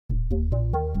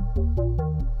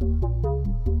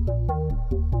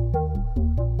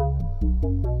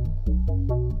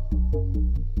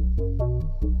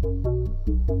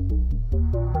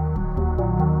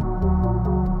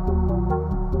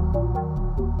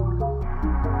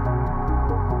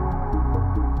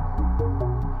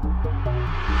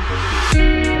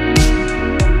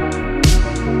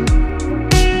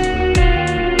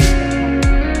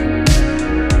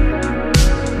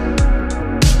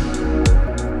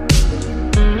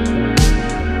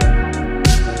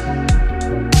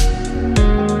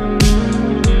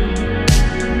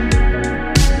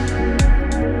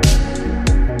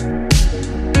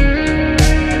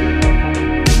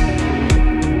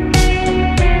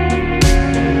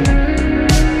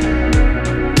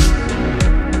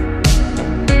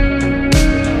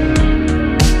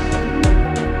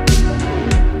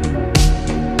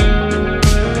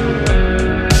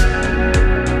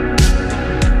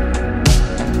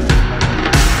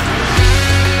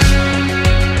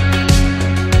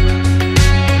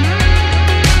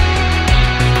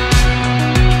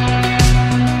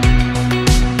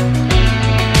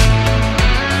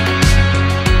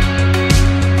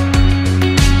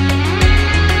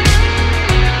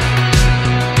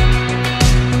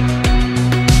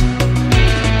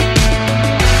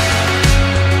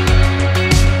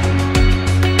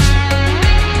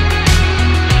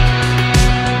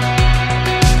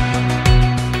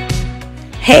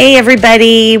Hey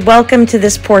everybody, welcome to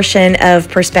this portion of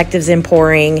Perspectives in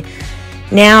Pouring.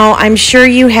 Now, I'm sure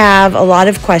you have a lot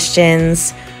of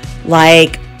questions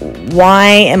like, why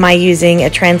am I using a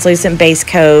translucent base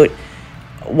coat?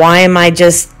 Why am I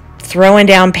just throwing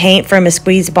down paint from a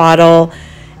squeeze bottle?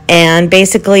 And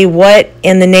basically, what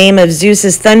in the name of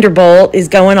Zeus's thunderbolt is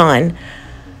going on?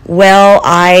 Well,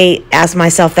 I ask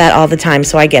myself that all the time,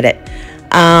 so I get it.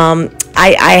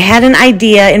 I had an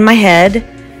idea in my head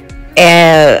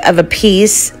of a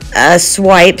piece, a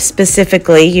swipe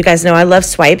specifically. You guys know I love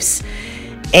swipes.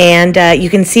 And you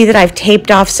can see that I've taped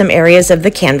off some areas of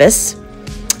the canvas.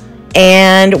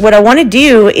 And what I want to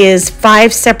do is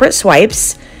 5 separate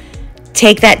swipes,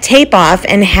 take that tape off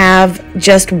and have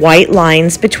just white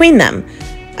lines between them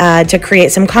to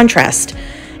create some contrast.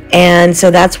 And so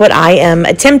that's what I am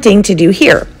attempting to do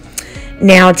here.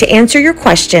 Now, to answer your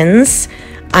questions,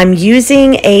 I'm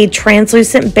using a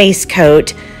translucent base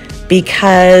coat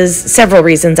because several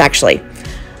reasons actually.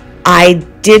 I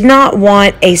did not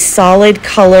want a solid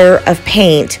color of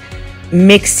paint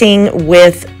mixing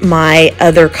with my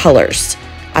other colors.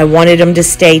 I wanted them to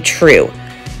stay true.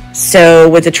 So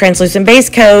with the translucent base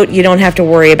coat, you don't have to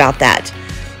worry about that.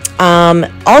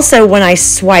 Also, when I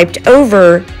swiped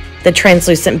over the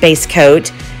translucent base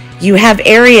coat, you have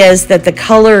areas that the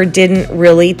color didn't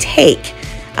really take.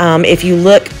 If you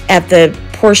look at the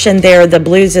portion there, the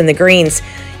blues and the greens,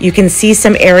 you can see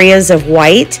some areas of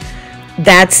white.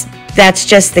 That's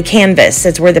just the canvas.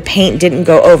 That's where the paint didn't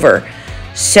go over.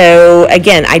 So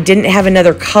again, I didn't have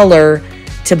another color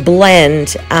to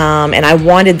blend, and I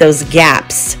wanted those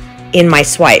gaps in my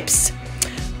swipes.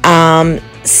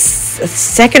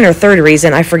 Second or third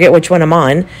reason, I forget which one I'm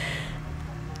on,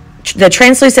 the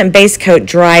translucent base coat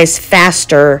dries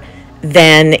faster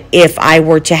than if I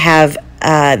were to have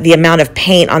the amount of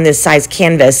paint on this size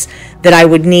canvas that I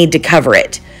would need to cover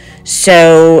it.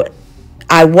 So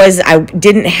I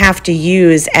didn't have to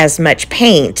use as much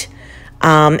paint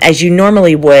as you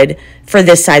normally would for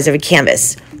this size of a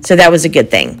canvas. So that was a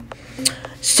good thing.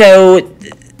 So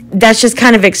that's just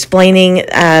kind of explaining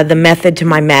the method to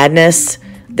my madness.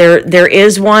 There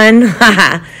is one.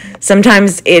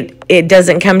 Sometimes it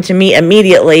doesn't come to me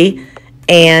immediately,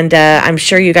 and I'm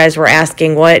sure you guys were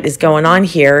asking what is going on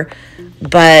here,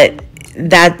 but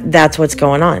that's what's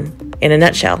going on in a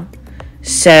nutshell.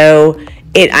 So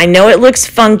I know it looks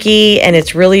funky and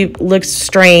it's really looks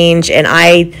strange, and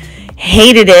I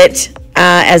hated it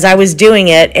as I was doing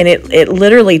it, and it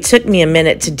literally took me a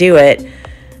minute to do it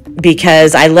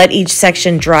because I let each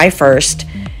section dry first,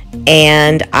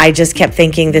 and I just kept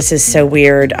thinking, this is so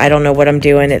weird. I don't know what I'm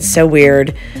doing. It's so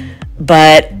weird.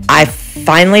 But I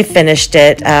finally finished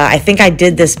it. I think I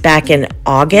did this back in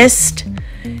August,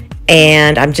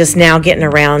 and I'm just now getting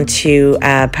around to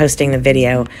posting the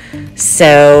video.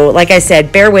 So like I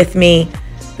said, bear with me.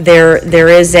 There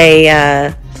is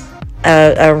a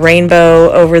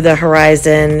rainbow over the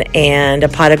horizon and a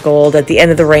pot of gold at the end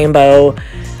of the rainbow.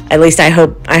 At least I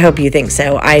hope you think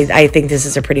so. I think this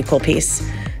is a pretty cool piece.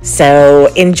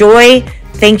 So enjoy.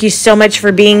 Thank you so much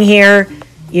for being here.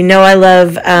 You know I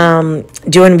love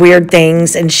doing weird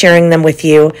things and sharing them with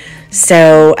you.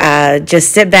 So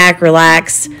just sit back,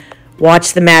 relax,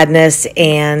 watch the madness,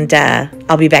 and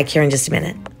I'll be back here in just a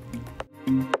minute.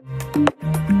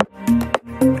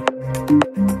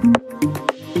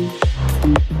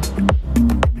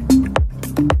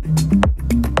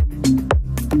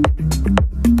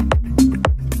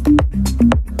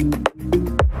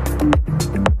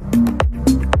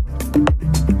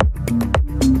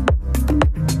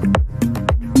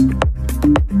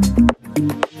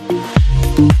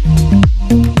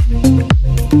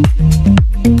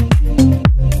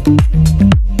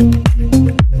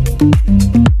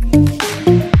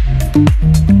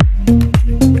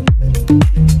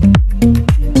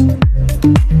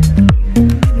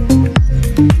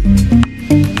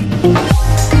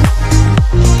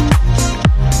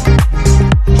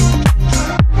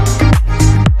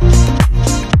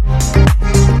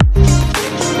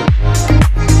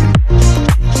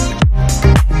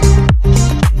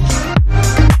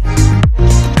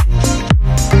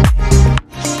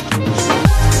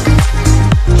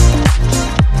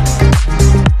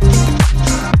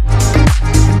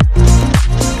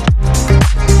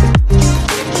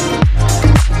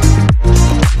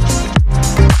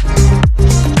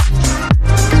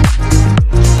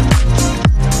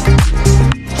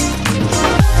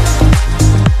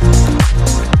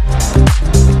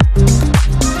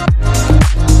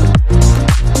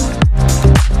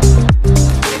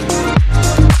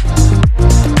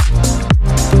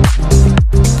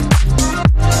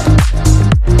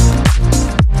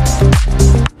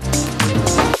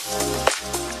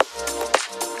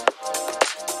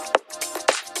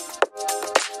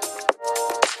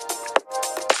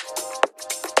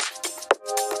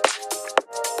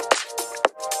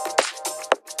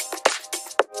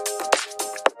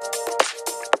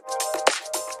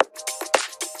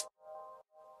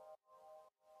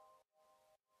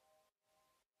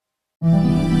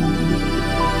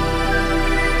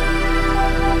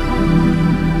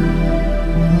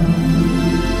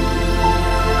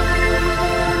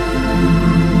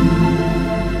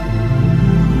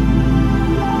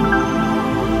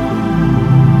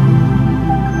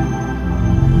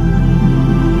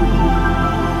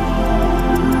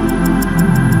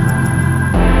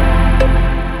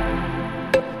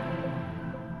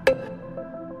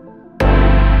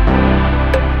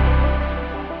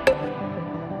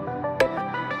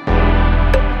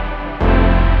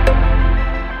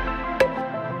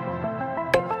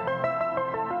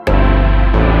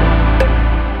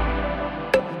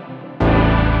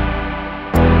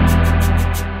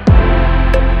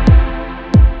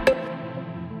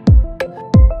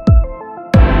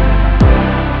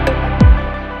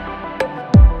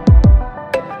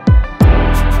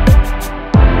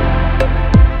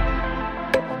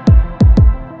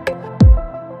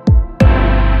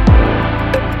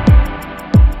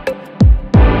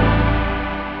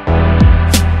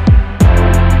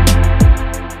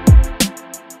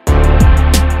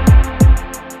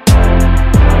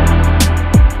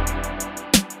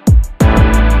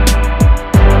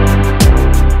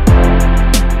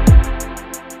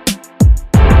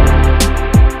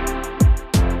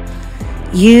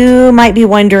 You might be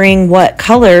wondering what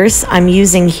colors I'm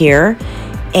using here,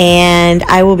 and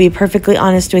I will be perfectly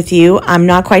honest with you, I'm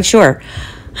not quite sure.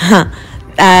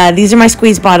 These are my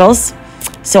squeeze bottles,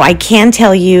 so I can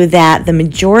tell you that the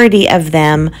majority of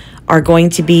them are going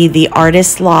to be the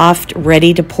Artists Loft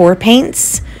Ready to Pour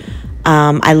paints.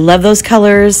 I love those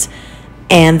colors,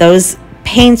 and those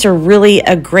paints are really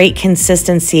a great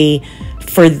consistency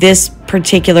for this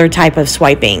particular type of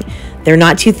swiping. They're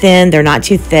not too thin, they're not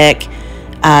too thick.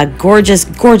 Gorgeous,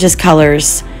 gorgeous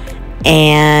colors.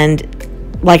 And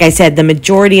like I said, the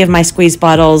majority of my squeeze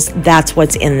bottles, that's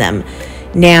what's in them.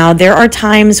 Now, there are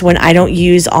times when I don't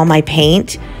use all my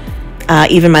paint,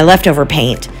 even my leftover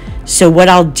paint. So what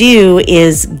I'll do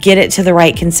is get it to the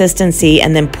right consistency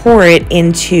and then pour it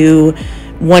into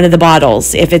one of the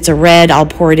bottles. If it's a red, I'll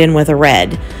pour it in with a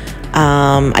red.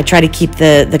 I try to keep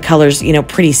the colors, you know,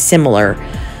 pretty similar.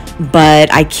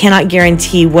 But I cannot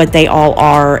guarantee what they all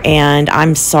are, and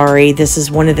I'm sorry, this is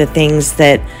one of the things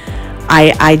that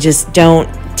I just don't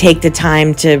take the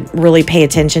time to really pay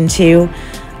attention to.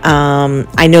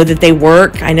 I know that they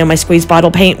work. I know my squeeze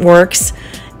bottle paint works,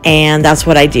 and that's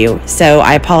what I do. So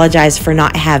I apologize for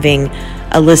not having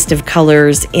a list of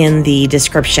colors in the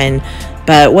description,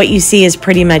 but what you see is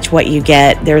pretty much what you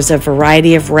get. There's a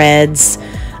variety of reds,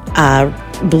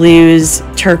 blues,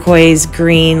 turquoise,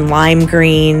 green, lime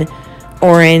green,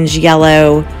 orange,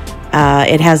 yellow.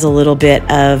 It has a little bit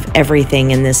of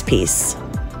everything in this piece.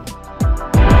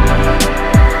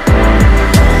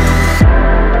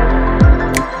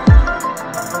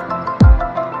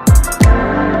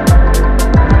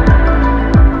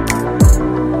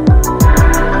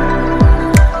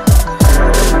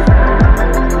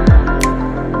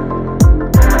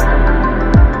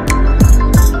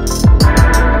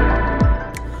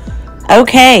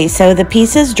 Okay, so the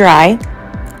piece is dry,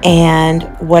 and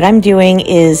what I'm doing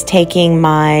is taking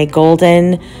my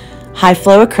golden high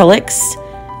flow acrylics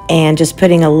and just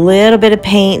putting a little bit of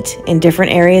paint in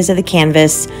different areas of the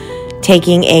canvas,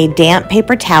 taking a damp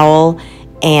paper towel,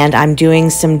 and I'm doing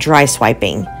some dry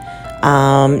swiping.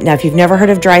 Now, if you've never heard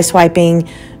of dry swiping,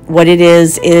 what it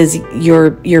is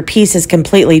your piece is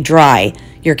completely dry,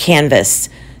 your canvas.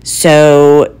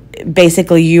 So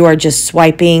basically you are just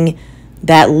swiping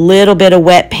that little bit of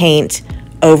wet paint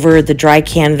over the dry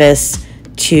canvas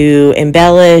to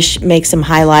embellish, make some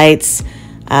highlights,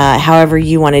 however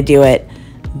you want to do it.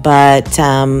 But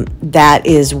that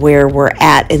is where we're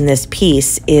at in this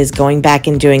piece, is going back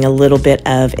and doing a little bit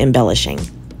of embellishing.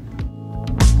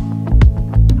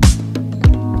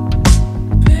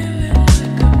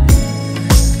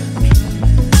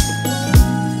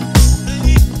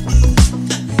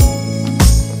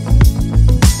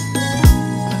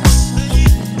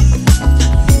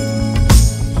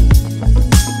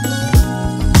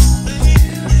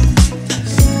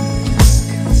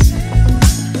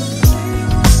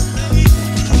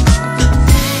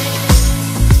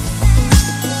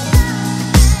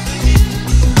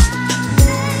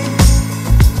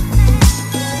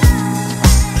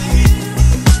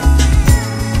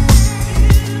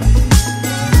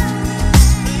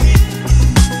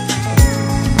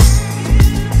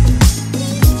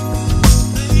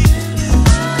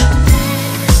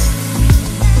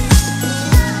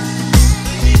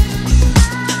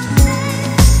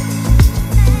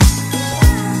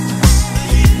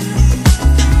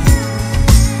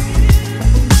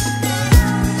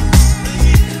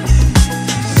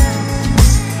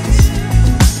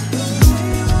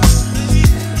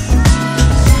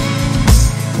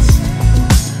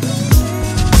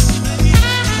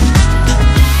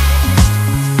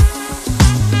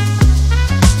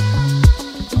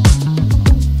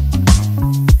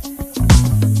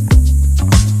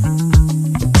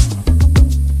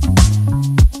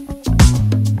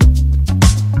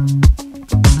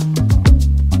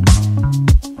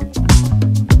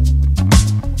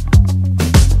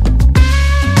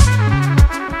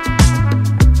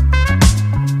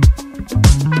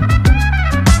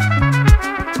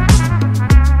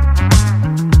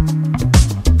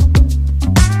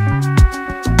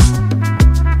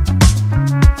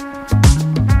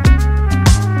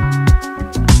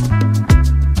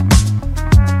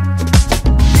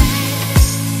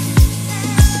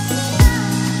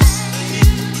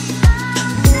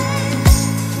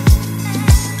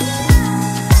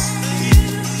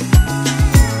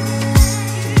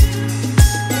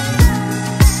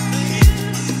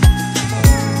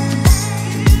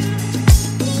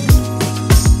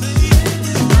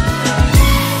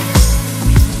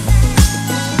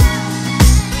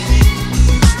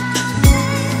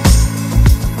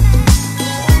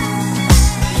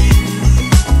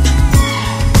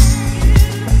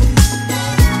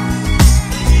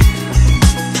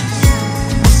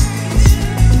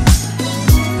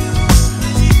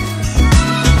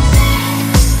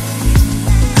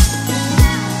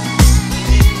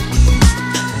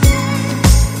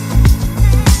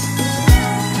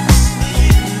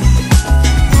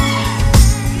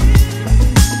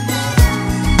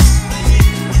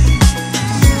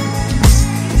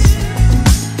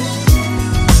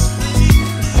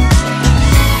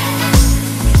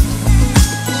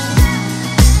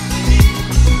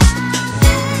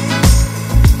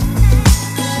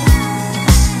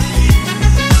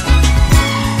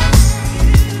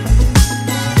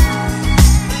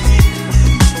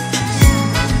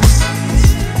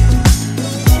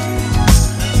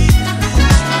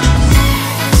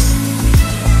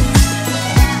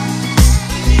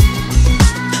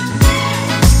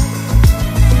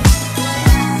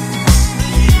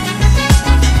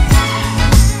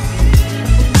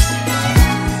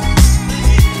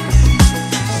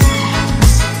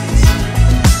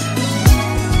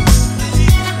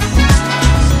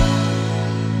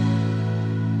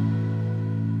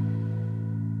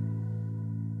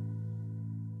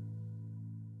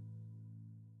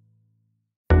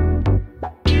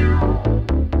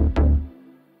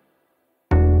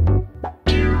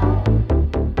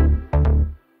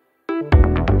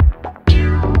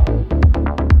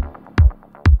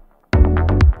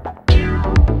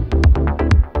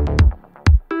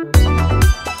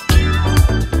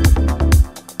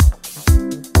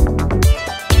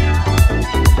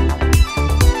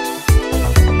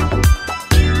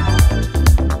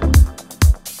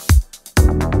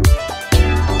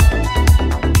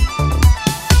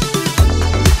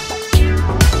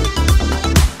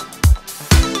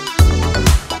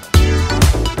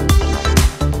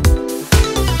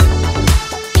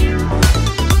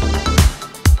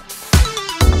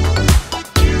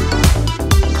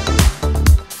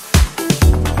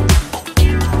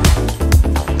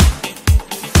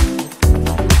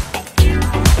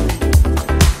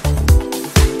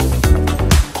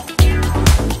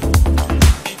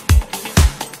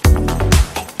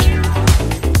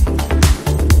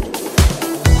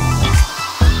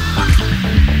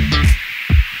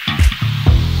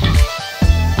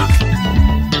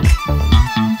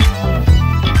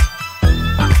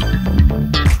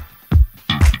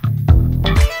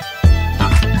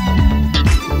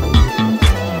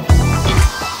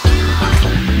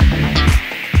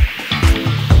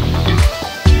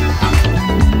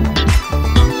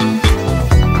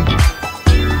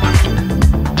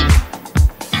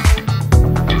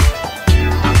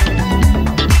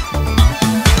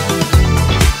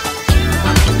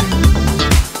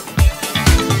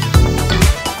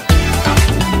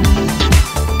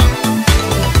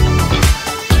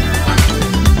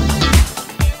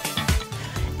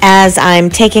 As I'm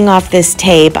taking off this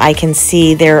tape, I can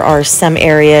see there are some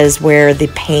areas where the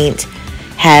paint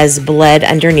has bled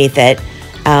underneath it,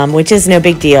 which is no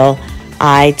big deal.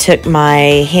 I took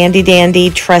my handy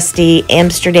dandy trusty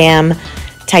Amsterdam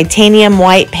titanium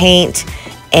white paint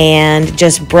and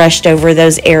just brushed over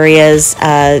those areas 2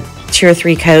 or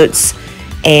 3 coats,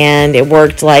 and it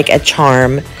worked like a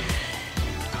charm.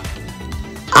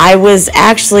 I was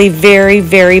actually very,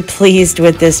 very pleased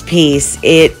with this piece.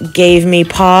 It gave me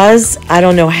pause, I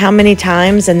don't know how many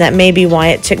times, and that may be why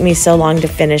it took me so long to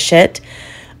finish it.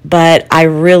 But I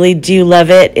really do love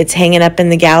it. It's hanging up in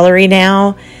the gallery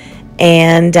now,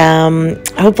 and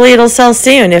hopefully it'll sell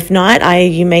soon. If not,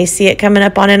 you may see it coming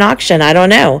up on an auction. I don't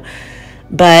know.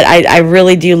 But I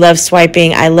really do love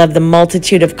swiping. I love the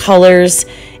multitude of colors.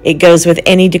 It goes with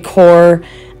any decor.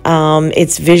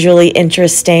 It's visually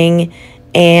interesting.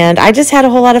 And I just had a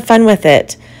whole lot of fun with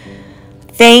it.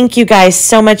 Thank you guys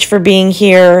so much for being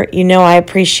here. You know I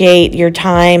appreciate your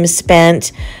time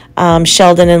spent.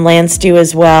 Sheldon and Lance do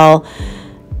as well.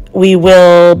 We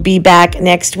will be back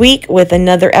next week with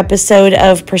another episode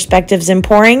of Perspectives in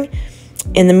Pouring.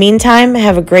 In the meantime,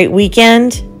 have a great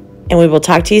weekend, and we will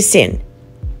talk to you soon.